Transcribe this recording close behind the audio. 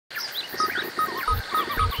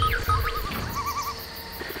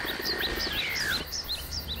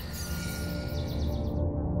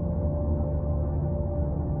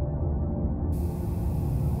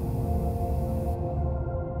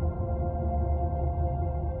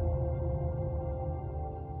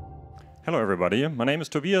Hello everybody, my name is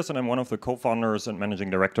Tobias and I'm one of the co-founders and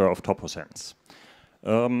managing director of Toposens.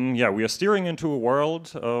 We are steering into a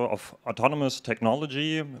world of autonomous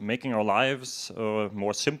technology, making our lives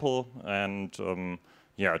more simple and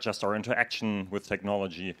just our interaction with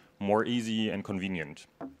technology more easy and convenient.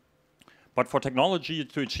 But for technology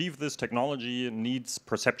to achieve this, technology needs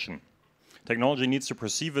perception. Technology needs to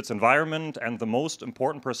perceive its environment, and the most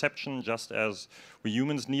important perception, just as we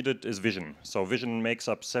humans need it, is vision. So vision makes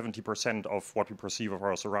up 70% of what we perceive of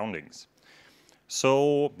our surroundings.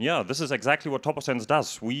 So yeah, this is exactly what Toposens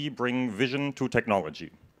does. We bring vision to technology.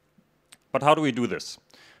 But how do we do this?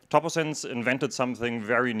 Toposens invented something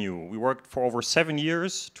very new. We worked for over 7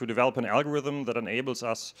 years to develop an algorithm that enables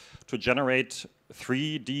us to generate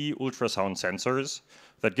 3D ultrasound sensors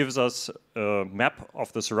that gives us a map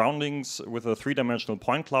of the surroundings with a three-dimensional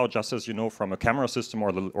point cloud, just as you know from a camera system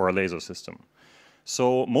or a laser system.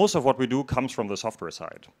 So most of what we do comes from the software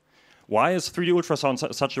side. Why is 3D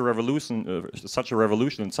ultrasound such a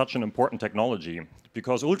revolution and such an important technology?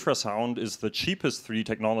 Because ultrasound is the cheapest 3D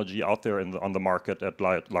technology out there on the market at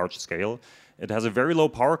large scale. It has a very low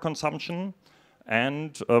power consumption,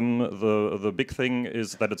 and the big thing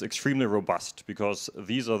is that it's extremely robust, because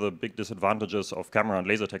these are the big disadvantages of camera and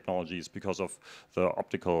laser technologies because of the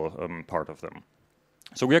optical part of them.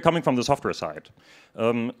 So we are coming from the software side.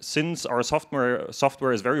 Since our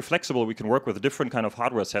software is very flexible, we can work with different kind of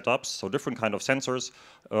hardware setups, so different kind of sensors,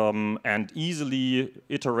 and easily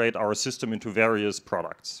iterate our system into various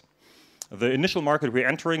products. The initial market we're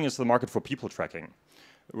entering is the market for people tracking.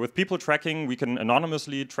 With people tracking, we can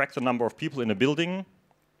anonymously track the number of people in a building,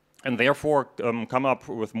 and therefore come up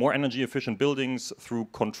with more energy efficient buildings through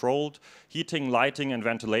controlled heating, lighting, and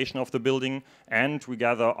ventilation of the building, and we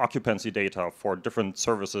gather occupancy data for different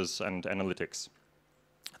services and analytics.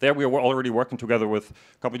 There we are already working together with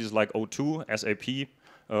companies like O2, SAP,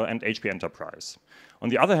 and HP Enterprise. On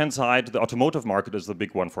the other hand side, the automotive market is the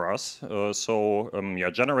big one for us.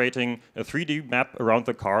 Generating a 3D map around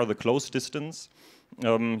the car, the close distance,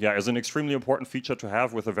 is an extremely important feature to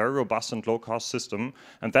have with a very robust and low-cost system,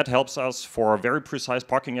 and that helps us for very precise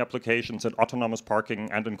parking applications and autonomous parking,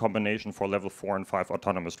 and in combination for level 4 and 5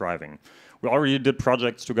 autonomous driving. We already did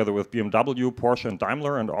projects together with BMW, Porsche, and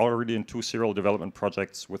Daimler, and already in 2 serial development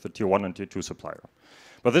projects with the Tier 1 and Tier 2 supplier.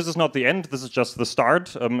 But this is not the end, this is just the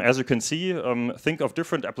start. As you can see, think of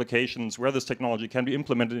different applications where this technology can be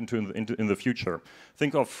implemented in the future.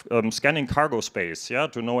 Think of scanning cargo space,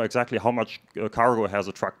 to know exactly how much cargo has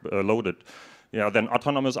a truck loaded. Then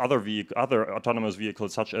other autonomous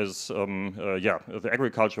vehicles, such as the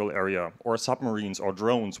agricultural area, or submarines or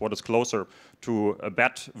drones, what is closer to a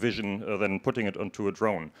bat vision than putting it onto a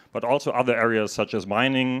drone. But also other areas such as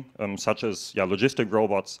mining, such as logistic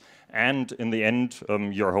robots, and in the end,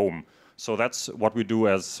 your home. So that's what we do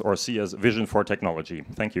or see as vision for technology.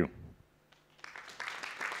 Thank you.